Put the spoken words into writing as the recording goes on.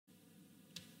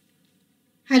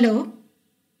Hello,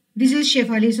 this is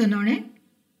Shefali Sonone.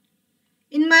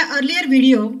 In my earlier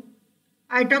video,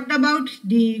 I talked about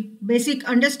the basic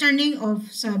understanding of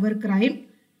cybercrime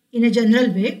in a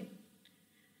general way.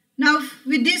 Now,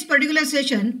 with this particular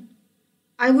session,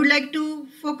 I would like to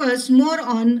focus more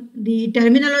on the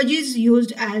terminologies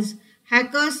used as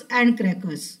hackers and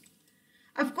crackers.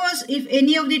 Of course, if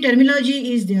any of the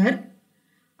terminology is there,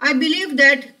 I believe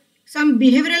that some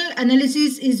behavioral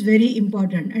analysis is very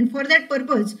important, and for that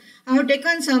purpose I have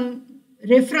taken some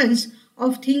reference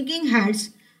of thinking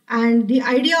hats, and the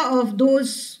idea of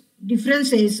those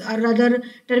differences or rather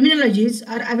terminologies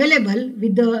are available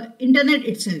with the internet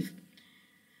itself.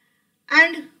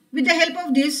 And with the help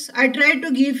of this I tried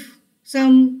to give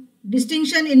some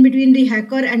distinction in between the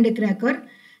hacker and the cracker,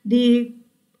 the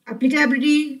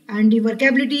applicability and the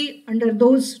workability under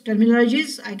those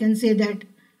terminologies. I can say that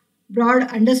broad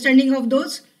understanding of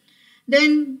those.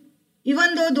 Then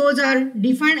even though those are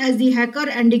defined as the hacker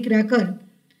and the cracker,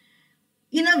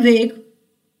 in a way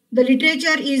the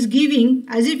literature is giving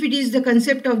as if it is the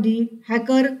concept of the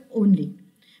hacker only,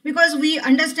 because we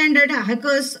understand that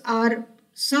hackers are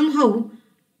somehow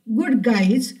good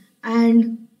guys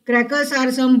and crackers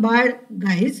are some bad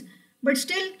guys, but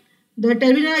still the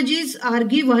terminologies are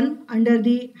given under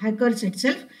the hackers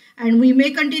itself, and we may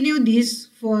continue this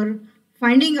for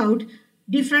finding out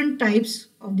different types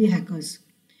of the hackers.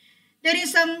 There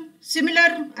is some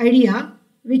similar idea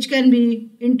which can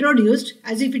be introduced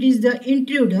as if it is the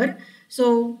intruder.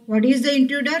 So what is the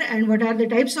intruder and what are the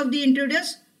types of the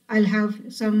intruders? I'll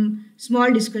have some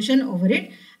small discussion over it.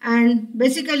 And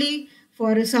basically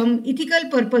for some ethical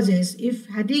purposes, if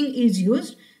hacking is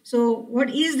used, so what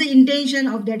is the intention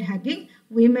of that hacking?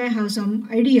 We may have some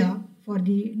idea for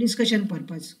the discussion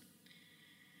purpose.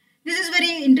 This is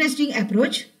very interesting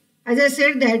approach. As I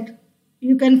said that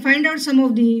you can find out some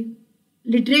of the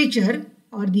literature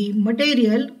or the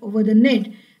material over the net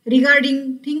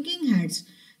regarding thinking hats.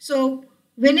 So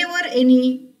whenever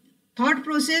any thought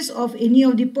process of any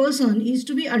of the person is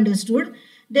to be understood,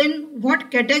 then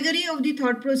what category of the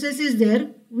thought process is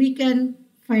there, we can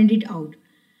find it out.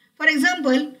 For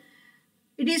example,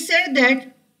 it is said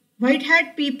that white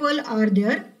hat people are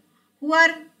there who are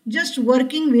just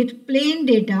working with plain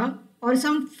data or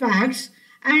some facts,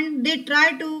 and they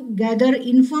try to gather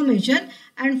information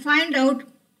and find out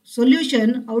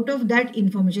solution out of that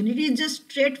information. It is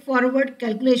just straightforward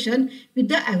calculation with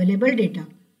the available data.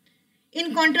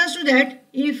 In contrast to that,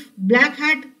 if black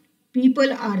hat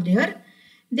people are there,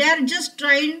 they are just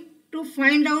trying to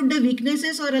find out the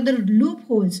weaknesses or other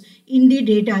loopholes in the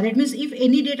data. That means if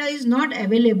any data is not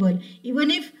available,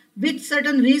 even if with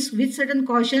certain risks, with certain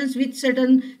cautions, with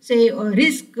certain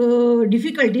risk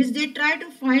difficulties, they try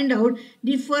to find out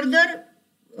the further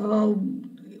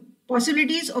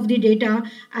possibilities of the data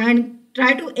and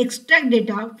try to extract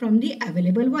data from the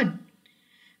available one.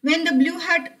 When the blue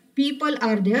hat people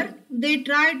are there, they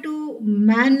try to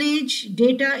manage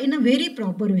data in a very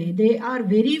proper way. They are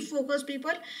very focused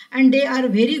people and they are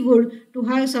very good to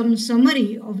have some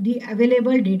summary of the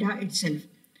available data itself.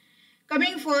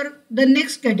 Coming for the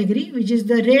next category, which is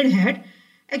the red hat.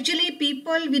 Actually,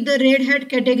 people with the red hat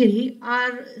category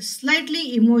are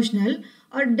slightly emotional,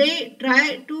 or they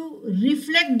try to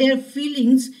reflect their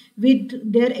feelings with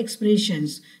their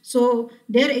expressions. So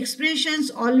their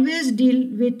expressions always deal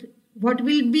with what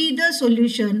will be the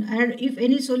solution, and if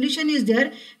any solution is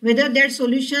there, whether that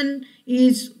solution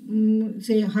is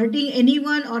hurting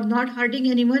anyone or not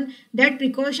hurting anyone, that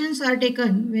precautions are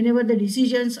taken whenever the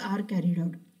decisions are carried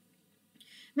out.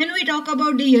 When we talk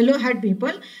about the yellow hat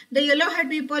people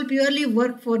purely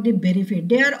work for the benefit.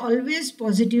 They are always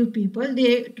positive people.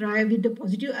 They try with the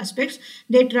positive aspects.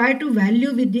 They try to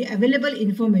value with the available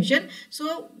information.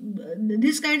 So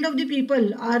this kind of the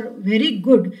people are very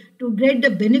good to get the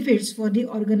benefits for the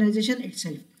organization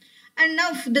itself. And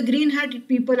now the green hat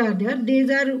people are there. These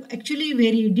are actually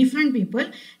very different people.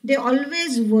 They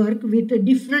always work with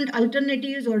different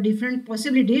alternatives or different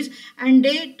possibilities, and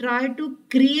they try to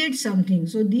create something.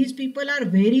 So these people are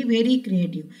very, very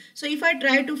creative. So if I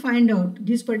try to find out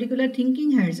these particular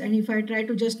thinking hats, and if I try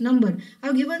to just number,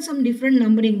 I've given some different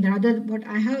numbering rather what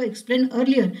I have explained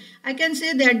earlier. I can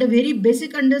say that the very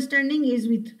basic understanding is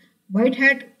with white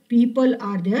hat people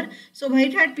are there. So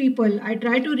white hat people, I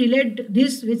try to relate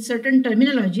this with certain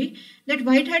terminology, that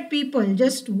white hat people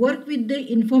just work with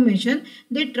the information.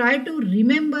 They try to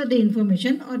remember the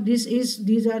information, or these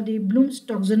are the Bloom's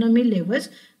taxonomy levels.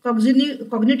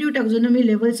 Cognitive taxonomy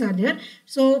levels are there.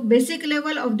 So basic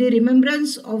level of the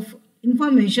remembrance of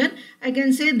information, I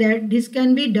can say that this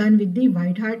can be done with the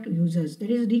white hat users.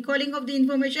 That is recalling of the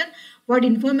information, what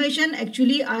information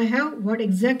actually I have, what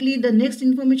exactly the next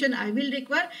information I will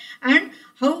require, and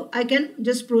how I can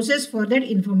just process for that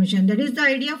information. That is the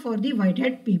idea for the white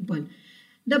hat people.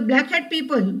 The black hat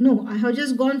people, no, I have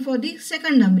just gone for the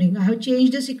second numbering. I have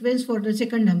changed the sequence for the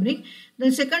second numbering.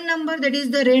 The second number, that is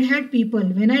the red hat people.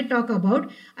 When I talk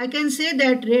about, I can say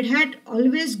that red hat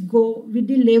always go with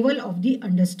the level of the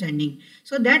understanding.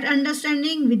 So that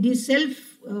understanding with the self,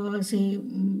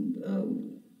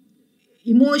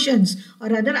 emotions, or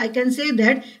rather I can say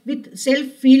that with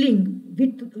self-feeling,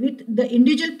 with the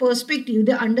individual perspective,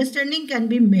 the understanding can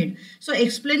be made. So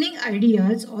explaining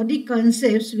ideas or the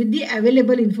concepts with the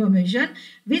available information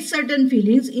with certain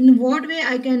feelings, in what way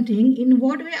I can think, in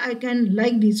what way I can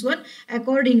like this one,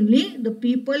 accordingly the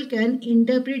people can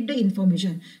interpret the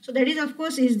information. So that is, of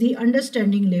course, is the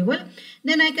understanding level.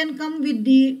 Then I can come with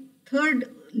the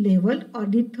third level or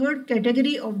the third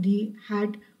category of the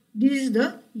hat. This is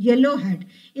the yellow hat.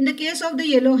 In the case of the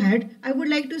yellow hat, I would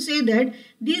like to say that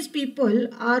these people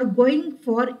are going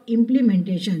for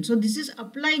implementation. So this is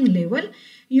applying level,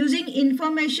 using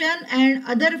information and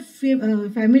other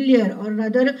familiar or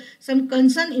rather some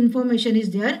concern information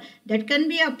is there that can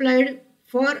be applied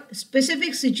for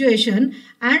specific situation,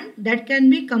 and that can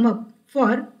be come up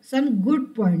for some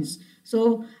good points.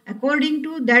 So according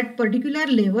to that particular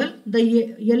level,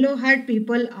 the yellow hat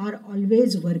people are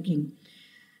always working.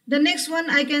 The next one,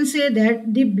 I can say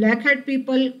that the black hat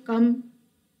people come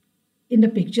in the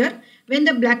picture. When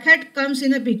the black hat comes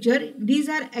in the picture, these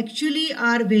are actually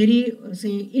are very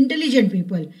intelligent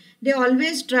people. They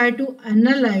always try to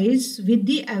analyze with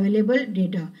the available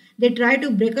data. They try to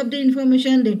break up the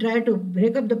information, they try to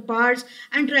break up the parts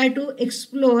and try to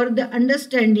explore the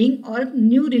understanding or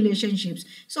new relationships.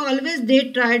 So always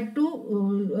they try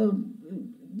to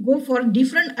go for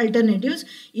different alternatives.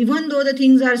 Even though the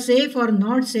things are safe or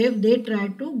not safe, they try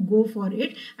to go for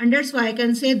it, and that's why I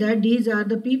can say that these are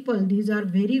the people, these are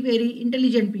very, very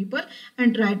intelligent people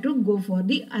and try to go for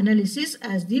the analysis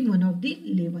as the one of the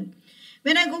level.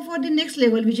 When I go for the next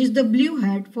level, which is the blue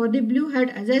hat, for the blue hat,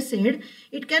 as I said,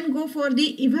 it can go for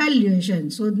the evaluation.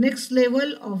 So next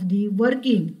level of the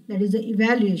working, that is the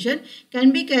evaluation,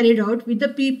 can be carried out with the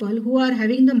people who are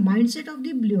having the mindset of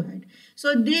the blue hat.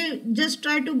 So they just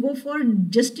try to go for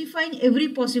justifying every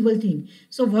possible thing.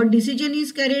 So what decision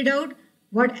is carried out,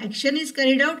 what action is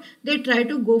carried out, they try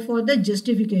to go for the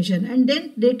justification, and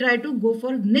then they try to go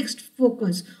for next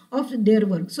focus of their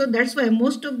work. So that's why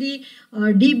most of the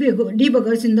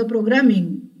debuggers in the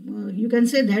programming, you can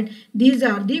say that these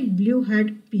are the blue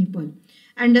hat people.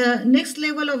 And next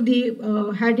level of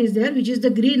the hat is there, which is the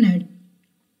green hat.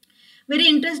 Very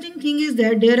interesting thing is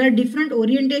that there are different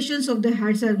orientations of the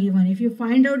hats are given. If you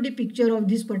find out the picture of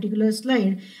this particular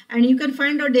slide, and you can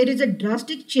find out there is a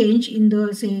drastic change in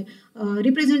the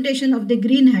representation of the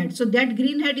green hat. So that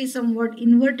green hat is somewhat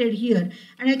inverted here,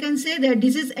 and I can say that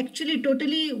this is actually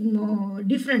totally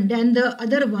different than the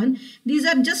other one. These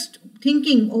are just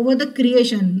thinking over the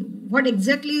creation. What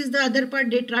exactly is the other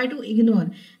part, they try to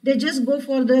ignore. They just go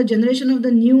for the generation of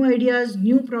the new ideas,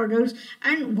 new products,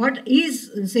 and what is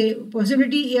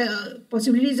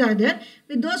possibilities are there.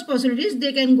 With those possibilities,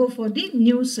 they can go for the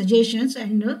new suggestions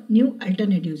and new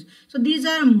alternatives. So these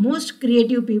are most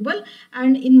creative people,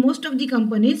 and in most of the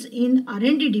companies in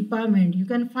R&D department, you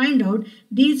can find out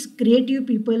these creative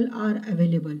people are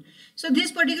available. So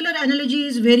this particular analogy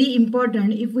is very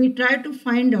important if we try to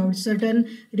find out certain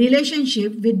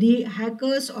relationship with the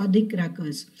hackers or the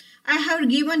crackers. I have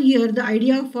given here the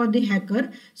idea for the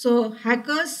hacker. So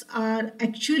hackers are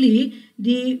actually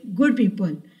the good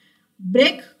people,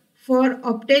 break for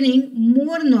obtaining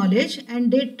more knowledge,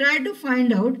 and they try to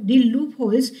find out the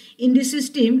loopholes in the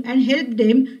system and help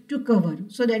them to cover.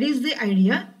 So that is the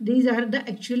idea. These are the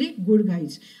actually good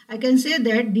guys. I can say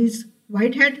that these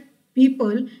white hat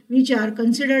people which are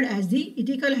considered as the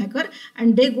ethical hacker,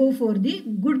 and they go for the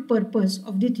good purpose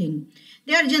of the thing.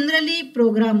 They are generally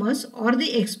programmers or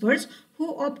the experts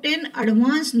who obtain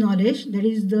advanced knowledge, that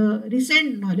is the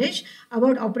recent knowledge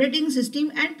about operating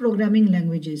system and programming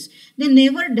languages. They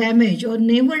never damage or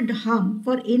never harm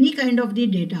for any kind of the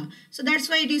data. So that's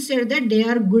why it is said that they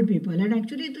are good people, and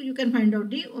actually you can find out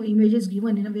the images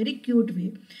given in a very cute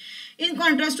way. In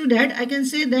contrast to that, I can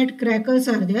say that crackers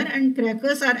are there, and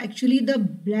crackers are actually the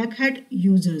black hat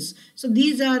users. So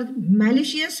these are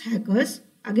malicious hackers.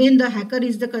 Again, the hacker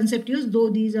is the concept used,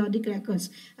 though these are the crackers.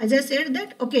 As I said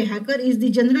that, okay, hacker is the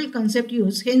general concept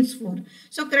used henceforth.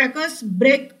 So crackers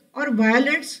break or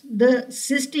violates the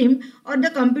system or the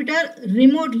computer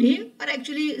remotely are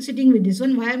actually sitting with this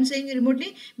one. Why I'm saying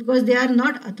remotely? Because they are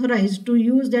not authorized to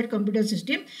use that computer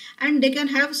system, and they can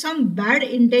have some bad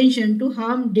intention to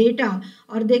harm data,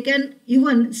 or they can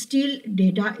even steal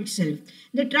data itself.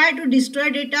 They try to destroy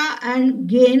data and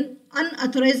gain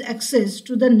unauthorized access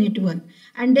to the network,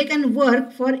 and they can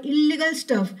work for illegal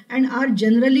stuff and are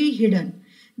generally hidden.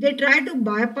 They try to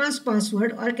bypass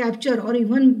password or capture or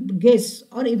even guess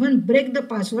or even break the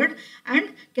password, and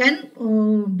can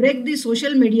break the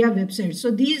social media websites.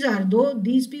 So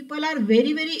these people are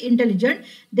very intelligent.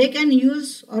 They can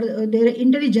use or their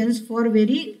intelligence for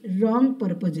very wrong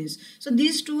purposes. So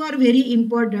these two are very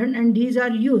important, and these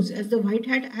are used as the white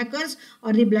hat hackers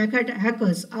or the black hat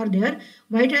hackers are there.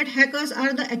 White hat hackers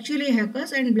are the actually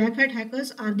hackers, and black hat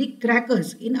hackers are the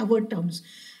crackers in our terms.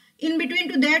 In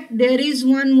between to that, there is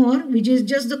one more, which is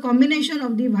just the combination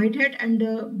of the white hat and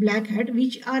the black hat,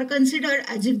 which are considered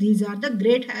as if these are the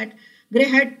grey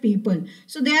hat people.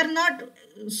 So they are not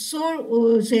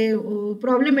so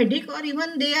problematic, or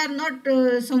even they are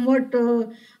not somewhat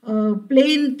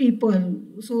plain people.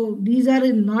 So these are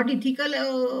not ethical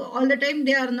all the time.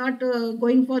 They are not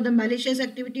going for the malicious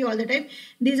activity all the time.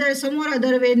 These are some or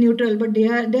other way neutral, but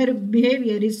their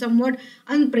behavior is somewhat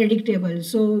unpredictable.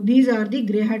 So these are the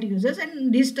grey hat users,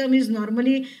 and this term is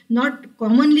normally not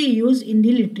commonly used in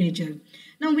the literature.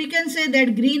 Now we can say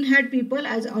that green hat people,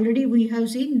 as already we have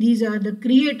seen, these are the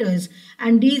creators,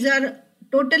 and these are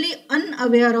totally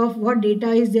unaware of what data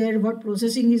is there, what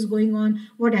processing is going on,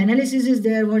 what analysis is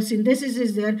there, what synthesis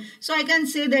is there. So I can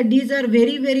say that these are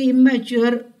very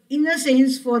immature in a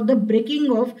sense for the breaking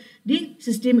of the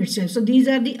system itself. So these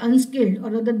are the unskilled,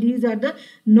 or rather these are the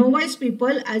novice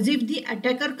people, as if the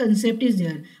attacker concept is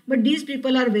there. But these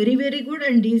people are very good,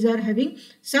 and these are having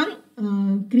some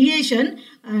creation,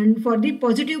 and for the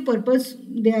positive purpose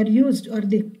they are used, or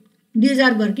these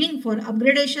are working for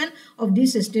upgradation of the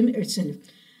system itself.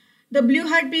 The blue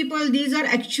hat people, these are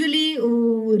actually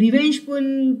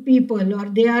revengeful people, or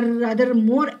they are rather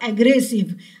more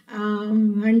aggressive,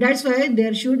 and that's why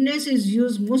their shrewdness is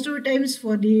used most of the times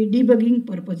for the debugging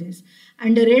purposes.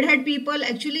 And the red hat people,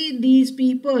 actually these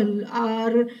people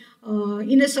are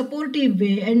in a supportive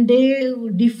way, and they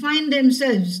define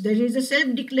themselves. There is a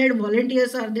self-declared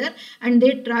volunteers are there, and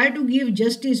they try to give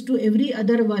justice to every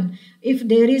other one. If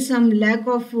there is some lack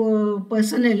of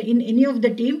personnel in any of the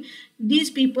team,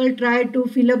 these people try to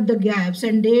fill up the gaps,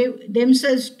 and they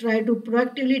themselves try to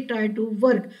proactively try to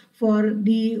work for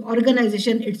the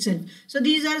organization itself. So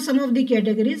these are some of the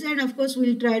categories, and of course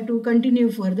we'll try to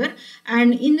continue further.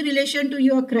 And in relation to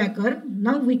your cracker,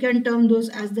 now we can term those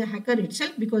as the hacker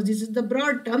itself, because this is the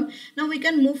broad term. Now we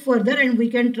can move further, and we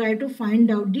can try to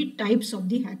find out the types of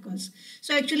the hackers.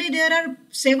 So actually there are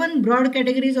 7 broad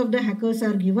categories of the hackers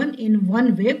are given in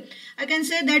one way. I can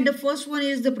say that the first one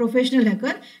is the professional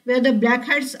hacker, where the black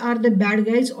hats are the bad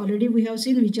guys, already we have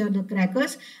seen, which are the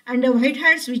crackers, and the white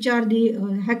hats, which are the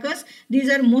hackers. These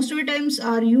are most of the times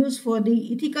are used for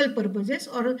the ethical purposes,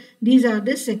 or these are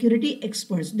the security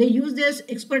experts. They use their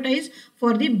expertise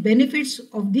for the benefits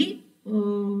of the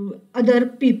other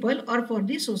people or for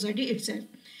the society itself.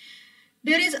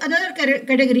 There is another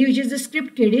category, which is the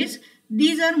script kiddies.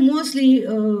 These are mostly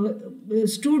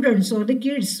students or the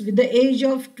kids with the age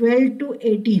of 12 to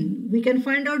 18. We can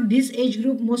find out this age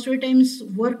group most of the times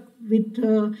work with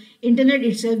internet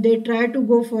itself. They try to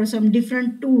go for some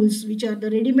different tools, which are the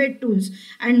ready-made tools,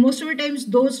 and most of the times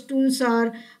those tools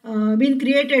are being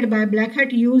created by black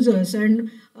hat users,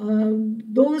 and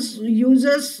those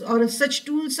users or such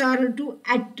tools are to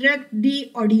attract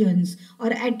the audience or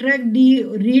attract the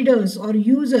readers or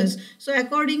users. So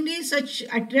accordingly such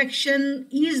attraction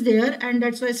is there, and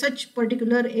that's why such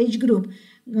particular age group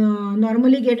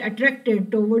normally get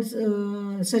attracted towards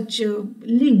such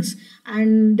links,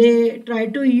 and they try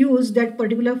to use that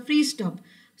particular free stuff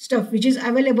which is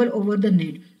available over the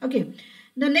net. Okay,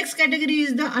 the next category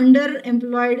is the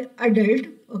underemployed adult.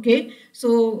 Okay,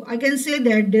 so I can say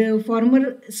that the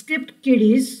former script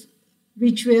kiddies,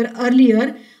 which were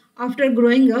earlier, after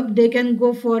growing up, they can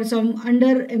go for some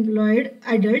underemployed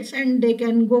adults, and they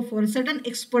can go for certain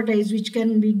expertise which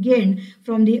can be gained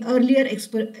from the earlier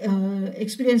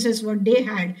experiences what they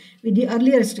had with the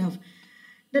earlier stuff.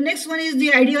 The next one is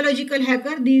the ideological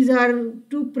hacker. These are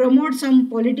to promote some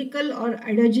political or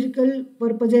ideological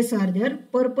purposes are there.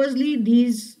 Purposely,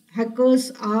 these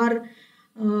hackers are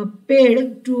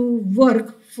paid to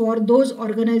work for those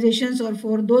organizations or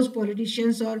for those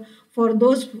politicians or for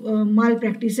those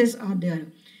malpractices are there.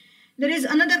 There is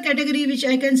another category which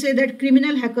I can say that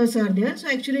criminal hackers are there. So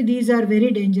actually these are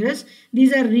very dangerous.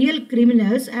 These are real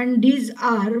criminals, and these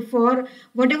are for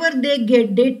whatever they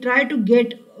get, they try to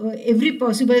get every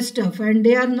possible stuff, and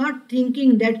they are not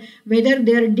thinking that whether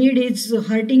their deed is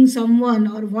hurting someone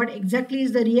or what exactly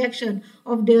is the reaction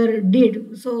of their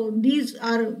deed. So these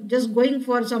are just going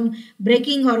for some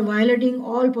breaking or violating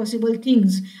all possible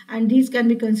things, and these can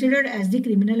be considered as the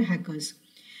criminal hackers.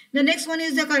 The next one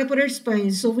is the corporate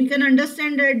spies. So we can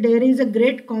understand that there is a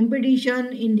great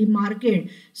competition in the market.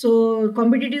 So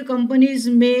competitive companies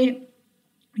may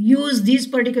use these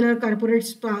particular corporate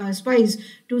spies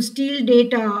to steal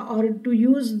data or to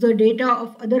use the data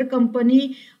of other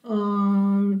company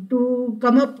to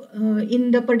come up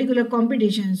in the particular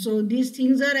competition. So these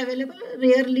things are available,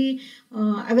 rarely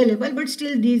available, but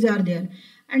still these are there.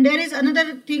 And there is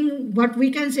another thing, what we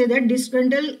can say, that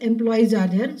disgruntled employees are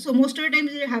there. So most of the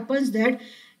times it happens that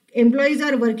employees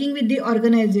are working with the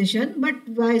organization,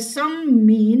 but by some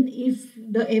mean, if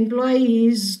the employee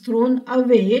is thrown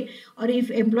away, or if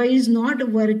employee is not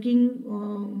working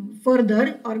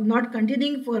further or not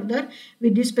continuing further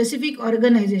with this specific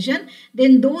organization,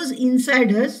 then those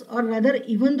insiders, or rather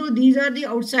even though these are the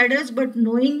outsiders, but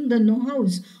knowing the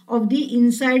know-hows of the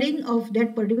insiding of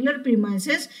that particular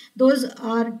premises, those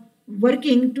are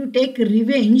working to take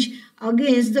revenge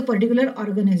against the particular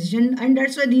organization, and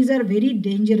that's why these are very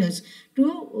dangerous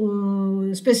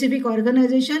to specific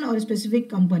organization or specific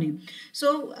company.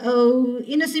 So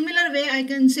in a similar way, I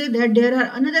can say that there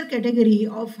are another category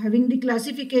of having the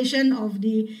classification of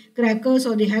the crackers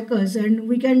or the hackers, and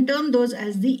we can term those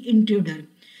as the intruder.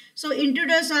 So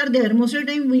intruders are there. Most of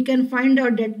the time we can find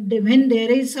out that when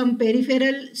there is some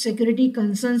peripheral security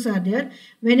concerns are there,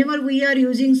 whenever we are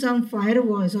using some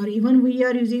firewalls or even we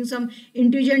are using some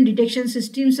intrusion detection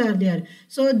systems are there.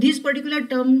 So this particular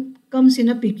term comes in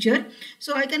a picture.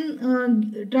 So I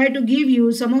can try to give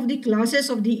you some of the classes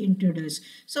of the intruders.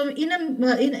 So in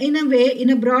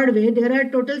a broad way, there are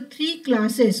total 3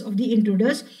 classes of the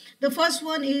intruders. The first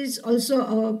one is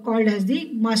also called as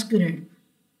the masquerade.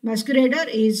 Masquerader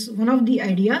is one of the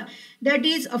idea, that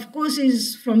is, of course,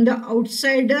 is from the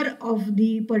outsider of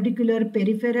the particular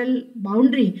peripheral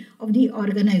boundary of the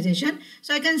organization.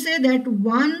 So I can say that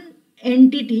one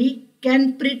entity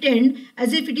can pretend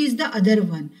as if it is the other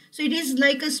one. So it is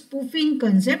like a spoofing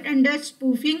concept, and that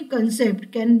spoofing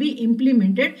concept can be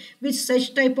implemented with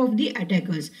such type of the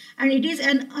attackers. And it is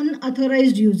an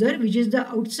unauthorized user, which is the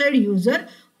outside user,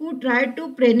 who tried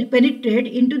to penetrate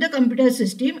into the computer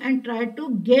system and tried to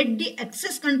get the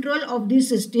access control of the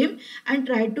system and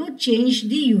try to change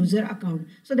the user account.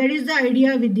 So that is the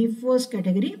idea with the first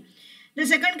category. The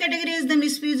second category is the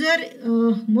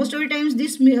misuser. Most of the times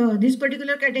this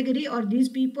particular category or these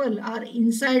people are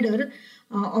insider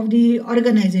of the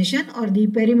organization or the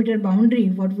perimeter boundary,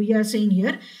 what we are saying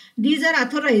here. These are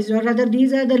authorized, or rather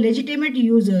these are the legitimate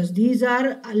users. These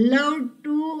are allowed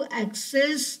to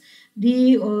access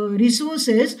the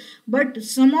resources, but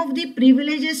some of the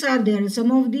privileges are there.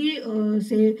 Some of the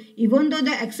say, even though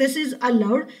the access is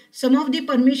allowed, some of the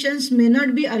permissions may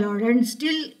not be allowed, and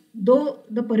still though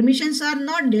the permissions are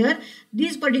not there,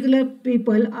 these particular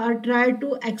people are trying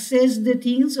to access the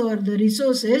things or the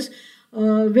resources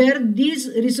where these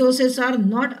resources are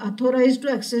not authorized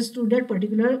to access to that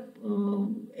particular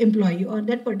employee or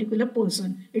that particular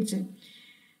person itself.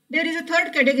 There is a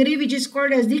third category which is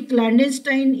called as the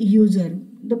clandestine user.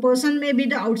 The person may be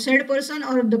the outside person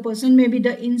or the person may be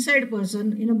the inside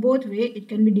person. In a both way it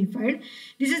can be defined.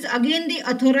 This is again the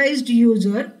authorized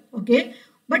user, okay,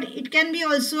 but it can be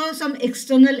also some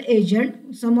external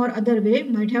agent, some or other way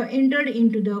might have entered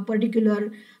into the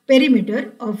particular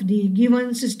perimeter of the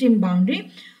given system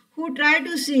boundary, who try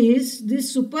to seize the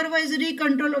supervisory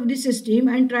control of the system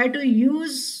and try to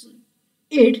use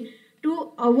it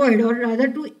to avoid, or rather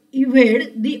to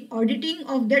evade, the auditing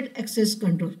of that access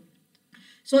control.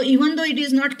 So even though it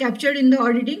is not captured in the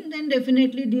auditing, then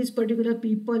definitely these particular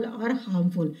people are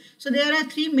harmful. So there are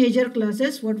 3 major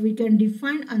classes what we can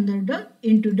define under the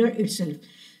intruder itself.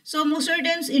 So most of the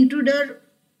times intruder,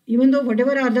 even though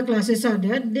whatever are the classes are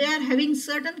there, they are having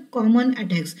certain common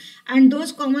attacks, and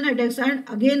those common attacks are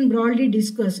again broadly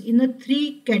discussed in the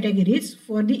 3 categories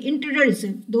for the intruder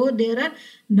itself. Though there are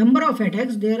number of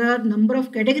attacks, there are number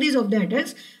of categories of the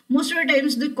attacks. Most of the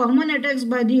times the common attacks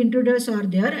by the intruders are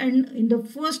there, and in the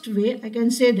first way I can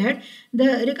say that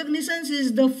the reconnaissance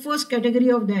is the first category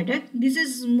of the attack. This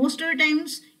is most of the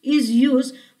times is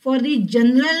used for the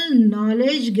general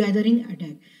knowledge gathering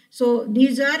attack. So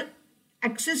these are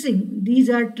accessing,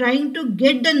 these are trying to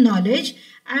get the knowledge,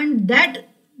 and that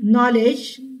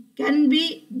knowledge can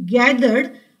be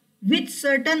gathered with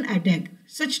certain attack.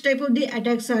 such type of the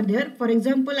attacks are there. For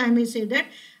example, I may say that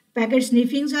packet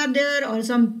sniffings are there, or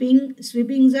some ping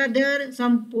sweepings are there,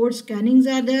 some port scannings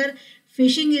are there,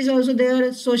 phishing is also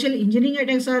there, social engineering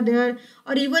attacks are there,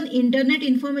 or even internet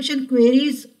information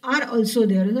queries are also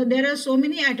there. So there are so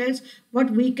many attacks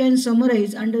what we can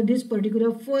summarize under this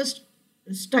particular first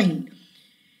style.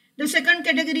 The second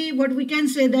category, what we can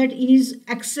say that is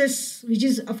access, which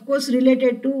is of course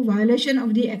related to violation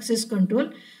of the access control.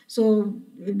 So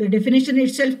the definition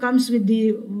itself comes with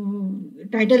the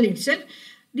title itself.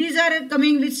 These are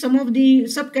coming with some of the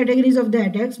subcategories of the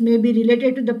attacks, may be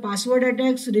related to the password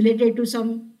attacks, related to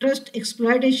some trust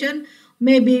exploitation,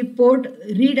 maybe port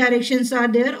redirections are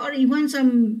there, or even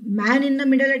some man in the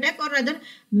middle attack, or rather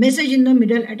message in the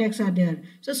middle attacks are there.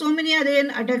 So many other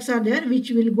attacks are there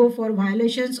which will go for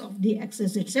violations of the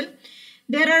access itself.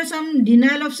 There are some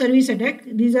denial of service attack.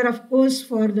 These are of course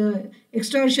for the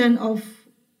extortion of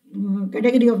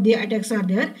category of the attacks are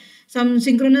there. Some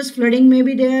synchronous flooding may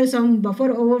be there, some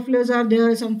buffer overflows are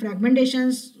there, some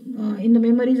fragmentations in the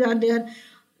memories are there.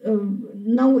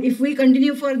 Now if we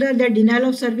continue further, the denial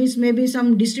of service, maybe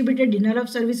some distributed denial of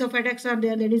service of attacks are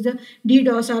there, that is the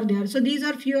DDoS are there. So these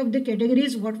are few of the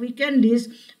categories what we can list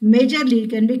majorly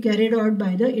can be carried out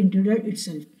by the intruder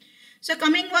itself. So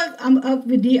coming up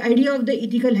with the idea of the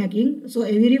ethical hacking, so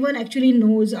everyone actually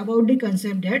knows about the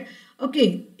concept that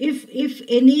okay, if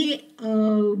any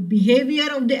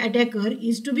behavior of the attacker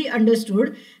is to be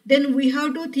understood, then we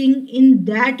have to think in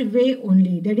that way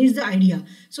only. That is the idea.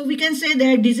 So we can say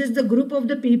that this is the group of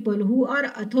the people who are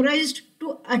authorized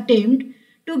to attempt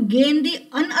to gain the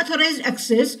unauthorized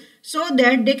access so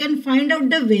that they can find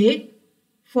out the way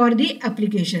for the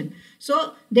application.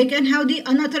 So they can have the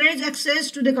unauthorized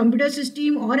access to the computer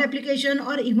system or application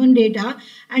or even data,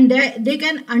 and they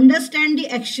can understand the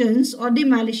actions or the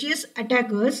malicious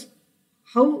attackers,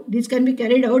 how this can be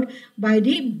carried out by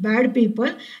the bad people,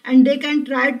 and they can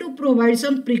try to provide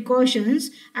some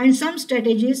precautions and some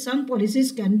strategies, some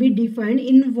policies can be defined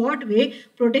in what way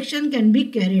protection can be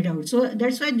carried out. So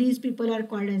that's why these people are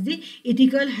called as the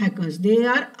ethical hackers. They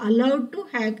are allowed to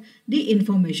hack the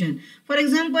information. For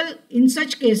example, in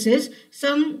such cases,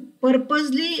 some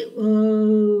purposely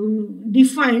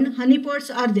defined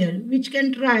honeypots are there which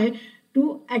can try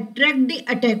to attract the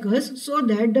attackers so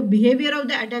that the behavior of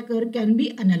the attacker can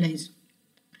be analyzed.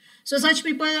 So such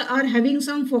people are having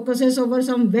some focuses over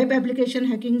some web application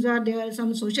hackings are there,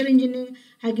 some social engineering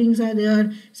hackings are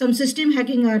there, some system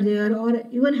hacking are there, or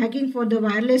even hacking for the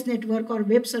wireless network or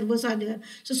web servers are there.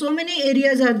 So many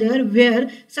areas are there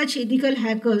where such ethical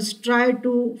hackers try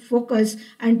to focus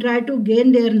and try to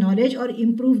gain their knowledge or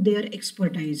improve their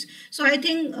expertise. So I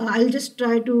think I'll just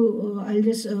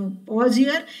pause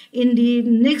here. In the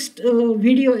next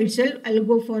video itself, I'll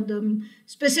go for the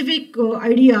specific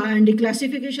idea and the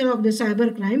classification of the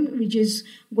cybercrime, which is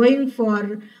going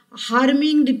for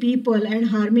harming the people and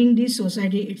harming the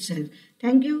society itself.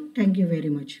 Thank you very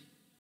much.